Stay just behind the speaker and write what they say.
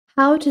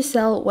How to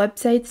sell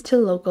websites to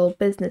local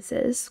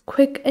businesses.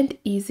 Quick and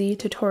easy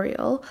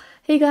tutorial.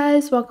 Hey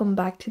guys, welcome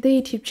back to the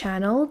YouTube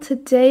channel.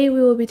 Today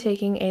we will be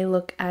taking a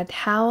look at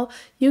how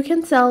you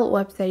can sell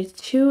websites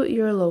to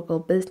your local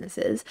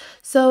businesses.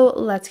 So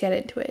let's get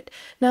into it.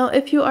 Now,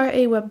 if you are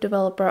a web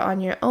developer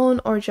on your own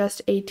or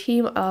just a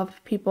team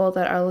of people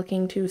that are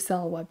looking to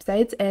sell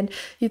websites and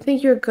you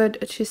think you're good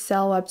to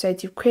sell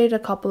websites, you've created a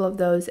couple of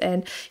those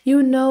and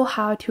you know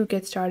how to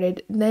get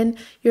started, then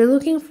you're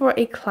looking for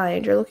a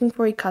client, you're looking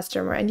for a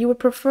customer, and you would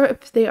prefer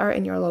if they are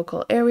in your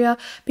local area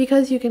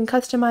because you can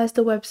customize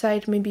the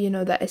website. Maybe you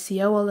know the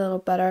SEO a little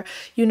better,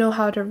 you know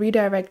how to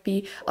redirect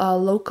the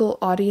local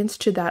audience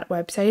to that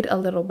website a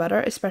little better,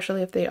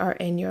 especially if they are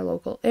in your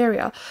local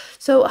area.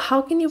 So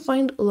how can you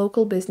find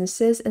local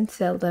businesses and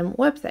sell them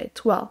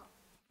websites? Well,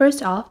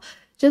 first off,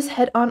 just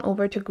head on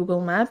over to Google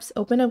Maps,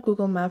 open up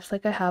Google Maps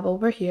like I have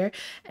over here,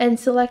 and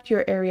select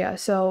your area.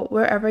 So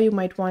wherever you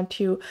might want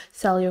to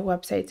sell your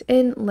websites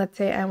in, let's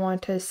say I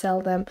want to sell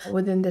them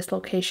within this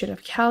location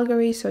of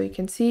Calgary. So you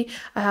can see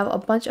I have a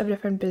bunch of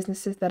different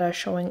businesses that are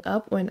showing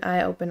up when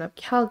I open up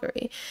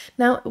Calgary.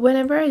 Now,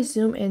 whenever I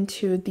zoom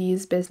into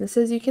these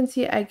businesses, you can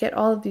see I get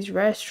all of these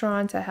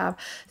restaurants. I have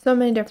so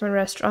many different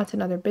restaurants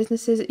and other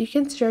businesses. You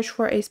can search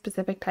for a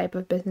specific type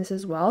of business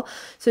as well.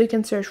 So you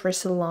can search for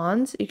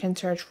salons, you can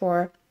search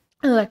for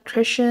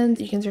electricians,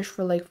 you can search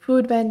for like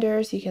food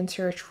vendors, you can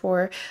search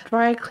for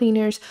dry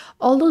cleaners,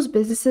 all those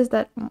businesses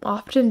that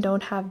often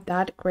don't have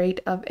that great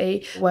of a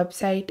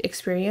website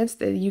experience,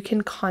 that you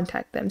can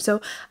contact them.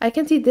 So I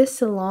can see this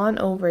salon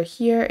over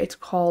here, it's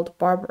called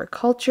Barber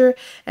Culture,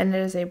 and it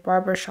is a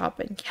barber shop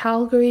in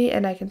Calgary,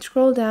 and I can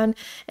scroll down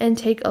and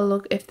take a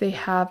look if they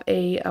have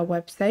a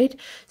website.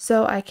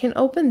 So I can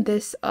open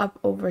this up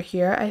over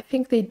here. I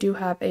think they do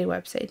have a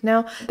website.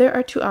 Now there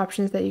are two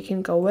options that you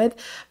can go with.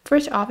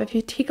 First off, if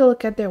you take a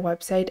look at their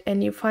website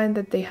and you find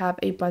that they have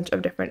a bunch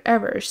of different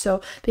errors,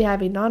 so they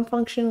have a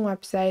non-functioning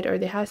website, or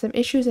they have some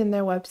issues in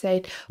their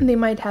website, they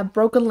might have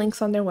broken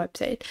links on their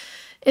website.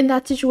 In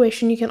that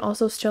situation, you can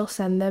also still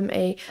send them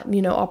a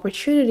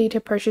opportunity to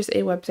purchase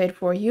a website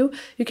for you.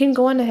 You can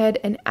go on ahead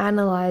and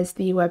analyze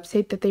the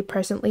website that they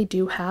presently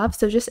do have.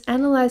 So just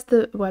analyze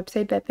the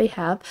website that they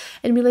have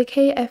and be like,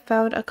 hey, I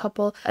found a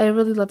couple, I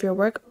really love your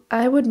work.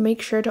 I would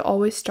make sure to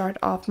always start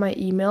off my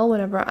email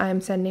whenever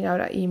I'm sending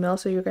out an email.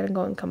 So you're going to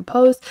go and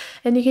compose,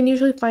 and you can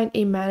usually find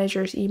a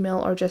manager's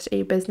email or just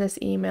a business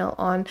email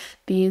on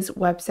these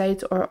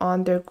websites or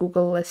on their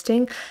Google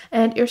listing.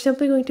 And you're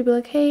simply going to be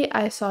like, hey,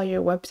 I saw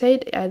your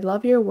website. I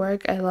love your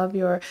work. I love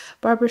your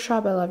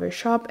barbershop. I love your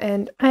shop.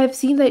 And I have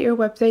seen that your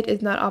website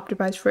is not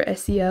optimized for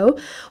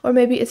SEO, or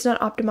maybe it's not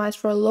optimized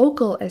for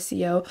local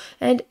SEO.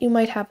 And you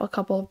might have a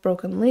couple of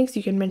broken links.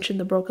 You can mention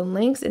the broken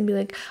links and be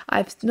like,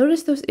 I've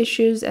noticed those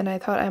issues and I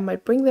thought I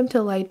might bring them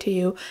to light to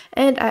you.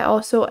 And I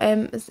also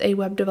am a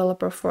web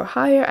developer for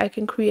hire. I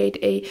can create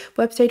a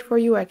website for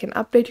you. I can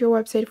update your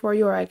website for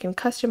you, or I can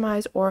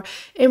customize or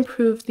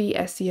improve the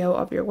SEO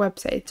of your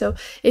website. So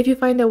if you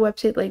find a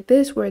website like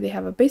this where they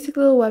have a basic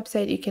little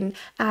website, you can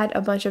add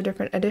a bunch of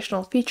different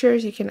additional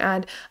features. You can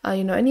add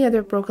any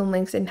other broken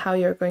links and how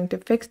you're going to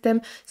fix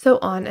them, so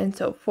on and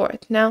so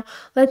forth. Now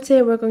let's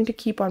say we're going to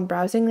keep on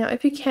browsing. Now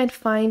if you can't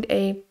find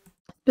a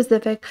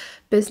specific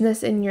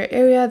business in your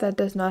area that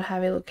does not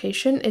have a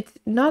location, it's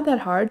not that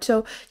hard.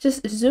 So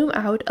just zoom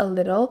out a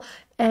little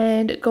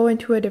and go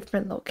into a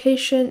different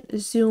location,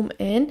 zoom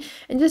in,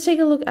 and just take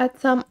a look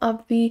at some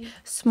of the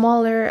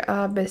smaller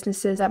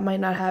businesses that might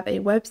not have a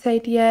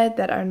website yet,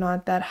 that are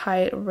not that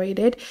high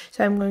rated.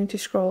 So I'm going to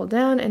scroll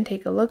down and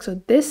take a look.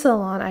 So this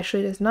salon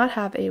actually does not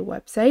have a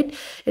website.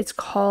 It's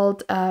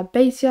called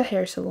Besia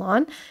Hair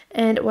Salon,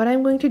 and what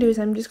I'm going to do is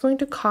I'm just going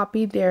to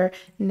copy their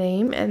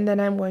name and then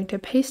I'm going to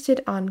paste it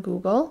on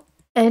Google.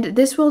 And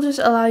this will just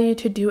allow you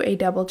to do a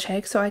double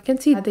check. So I can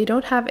see that they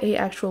don't have a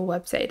actual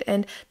website,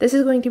 and this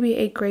is going to be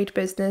a great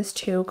business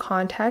to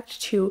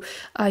contact to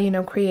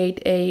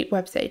create a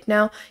website.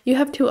 Now you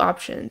have two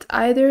options.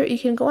 Either you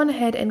can go on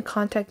ahead and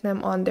contact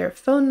them on their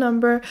phone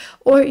number,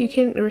 or you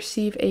can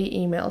receive a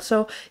email.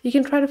 So you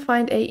can try to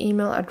find a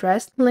email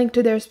address linked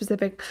to their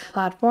specific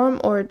platform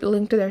or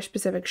linked to their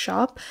specific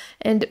shop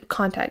and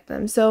contact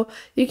them. So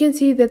you can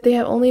see that they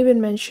have only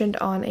been mentioned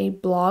on a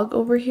blog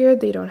over here.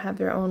 They don't have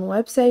their own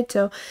website.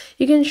 So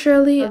you can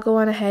surely go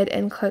on ahead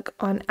and click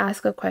on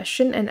ask a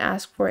question and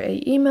ask for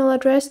a email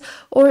address,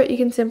 or you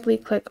can simply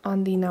click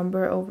on the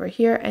number over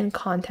here and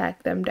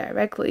contact them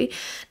directly.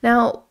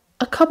 Now,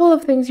 a couple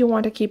of things you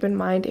want to keep in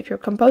mind if you're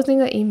composing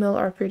an email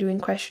or if you're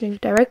doing questioning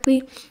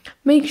directly.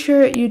 Make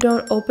sure you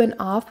don't open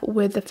off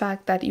with the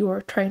fact that you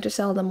are trying to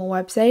sell them a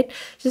website.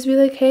 Just be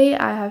like, hey,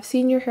 I have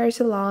seen your hair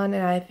salon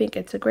and I think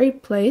it's a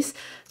great place.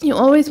 You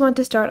always want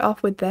to start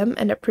off with them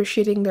and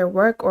appreciating their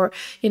work, or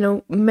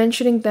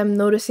mentioning them,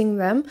 noticing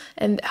them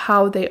and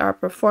how they are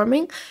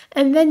performing,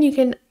 and then you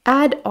can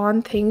add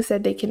on things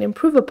that they can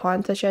improve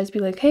upon, such as be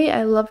like, hey,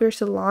 I love your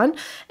salon,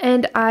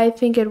 and I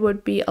think it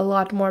would be a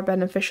lot more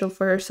beneficial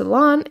for your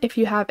salon if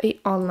you have a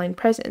online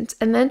presence.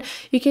 And then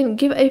you can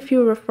give a few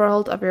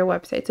referrals of your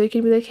website. So you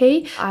can be like,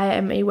 hey, I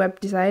am a web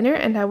designer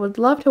and I would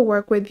love to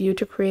work with you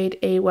to create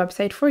a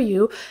website for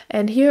you,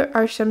 and here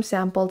are some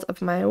samples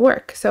of my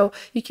work. So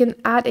you can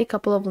add a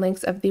couple of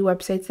links of the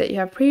websites that you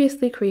have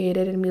previously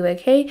created and be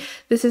like, hey,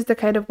 this is the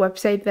kind of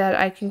website that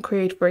I can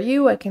create for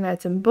you. I can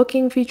add some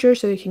booking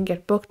features so you can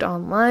get booked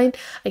online.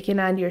 I can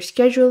add your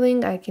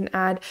scheduling. I can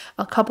add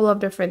a couple of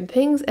different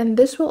things, and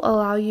this will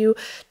allow you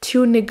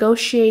to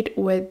negotiate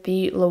with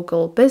the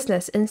local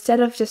business instead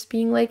of just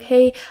being like,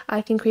 hey,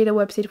 I can create a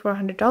website for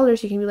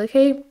 $100. You can be like,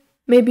 hey,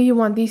 maybe you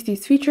want these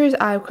features.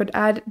 I could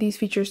add these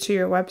features to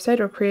your website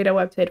or create a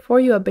website for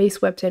you. A base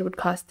website would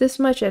cost this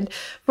much, and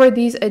for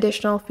these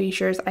additional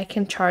features, I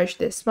can charge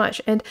this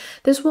much. And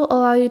this will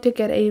allow you to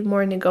get a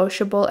more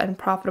negotiable and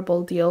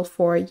profitable deal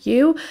for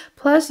you.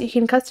 Plus, you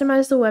can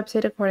customize the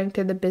website according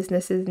to the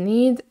business's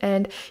needs.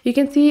 And you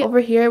can see over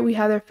here, we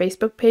have their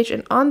Facebook page,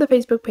 and on the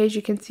Facebook page,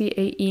 you can see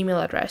an email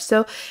address.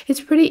 So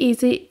it's pretty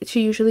easy to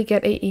usually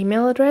get an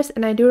email address,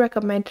 and I do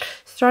recommend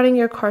starting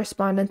your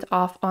correspondence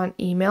off on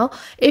email.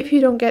 If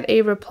you don't get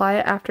a reply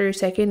after your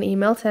second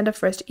email, send a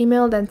first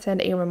email, then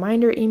send a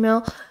reminder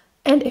email.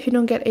 And if you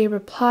don't get a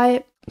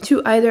reply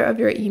to either of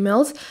your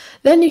emails,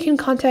 then you can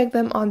contact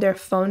them on their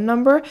phone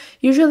number.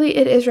 Usually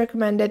it is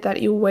recommended that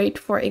you wait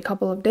for a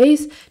couple of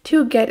days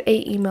to get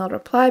a email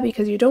reply,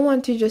 because you don't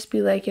want to just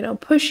be like,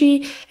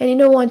 pushy, and you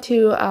don't want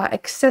to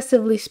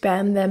excessively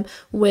spam them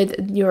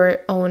with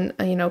your own,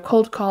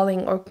 cold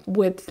calling, or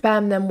with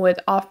spam them with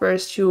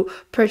offers to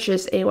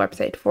purchase a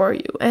website for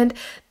you. And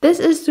this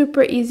is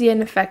super easy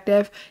and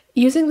effective.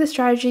 Using this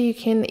strategy, you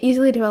can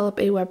easily develop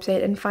a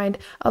website and find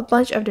a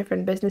bunch of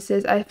different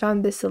businesses. I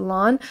found this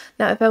salon.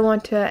 Now, if I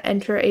want to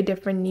enter a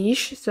different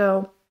niche,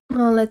 so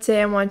let's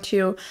say I want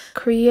to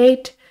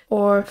create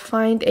or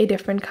find a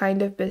different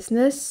kind of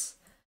business,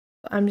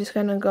 I'm just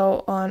going to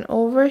go on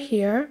over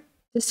here.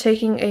 Just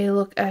taking a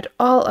look at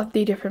all of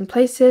the different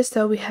places.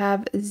 So we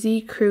have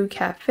Z Crew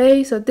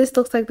Cafe. So this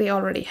looks like they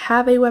already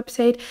have a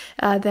website.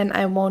 Then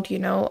I won't,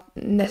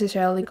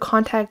 necessarily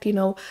contact,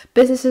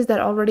 businesses that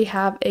already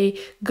have a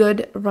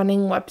good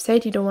running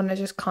website. You don't want to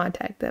just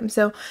contact them.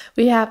 So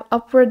we have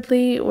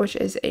Upwardly, which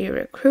is a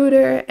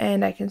recruiter,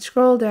 and I can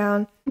scroll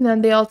down. And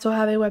then they also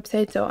have a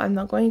website, so I'm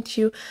not going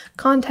to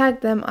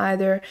contact them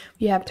either.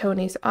 We have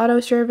Tony's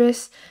Auto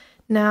Service.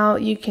 Now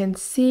you can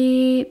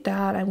see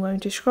that I'm going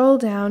to scroll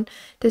down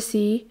to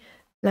see.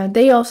 Now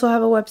they also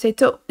have a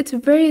website, so it's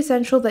very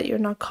essential that you're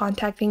not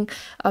contacting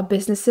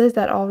businesses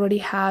that already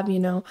have,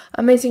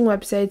 amazing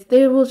websites.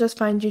 They will just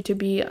find you to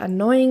be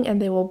annoying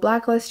and they will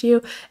blacklist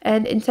you.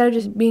 And instead of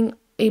just being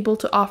able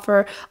to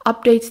offer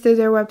updates to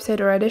their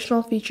website or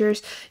additional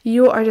features,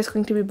 you are just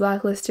going to be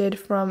blacklisted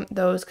from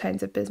those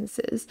kinds of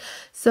businesses.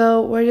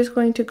 So we're just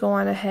going to go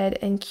on ahead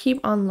and keep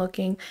on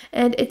looking,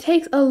 and it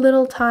takes a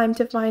little time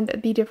to find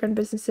the different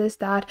businesses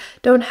that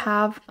don't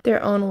have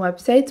their own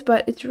websites,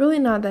 but it's really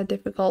not that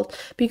difficult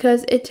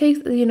because it takes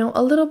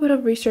a little bit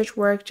of research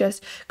work.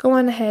 Just go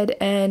on ahead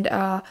and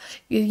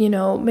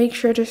make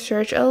sure to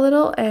search a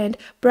little and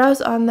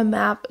browse on the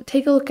map,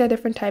 take a look at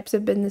different types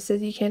of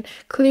businesses. You can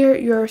clear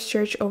your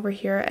search over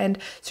here and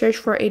search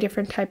for a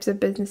different types of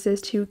businesses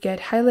to get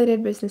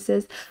highlighted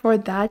businesses for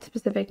that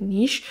specific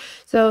niche.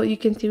 So you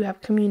can see we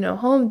have Communo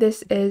Home.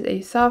 This is a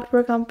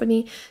software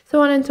company,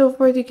 so on and so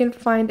forth. You can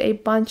find a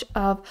bunch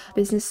of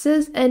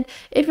businesses, and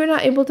if you're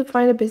not able to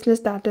find a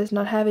business that does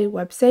not have a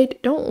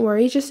website, don't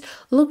worry. Just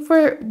look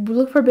for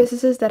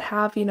businesses that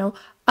have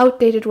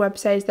outdated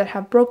websites, that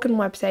have broken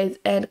websites,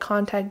 and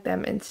contact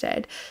them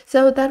instead.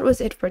 So that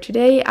was it for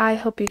today. I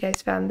hope you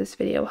guys found this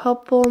video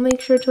helpful. Make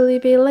sure to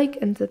leave a like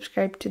and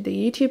subscribe to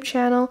the YouTube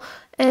channel,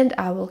 and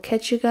I will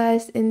catch you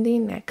guys in the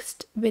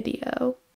next video.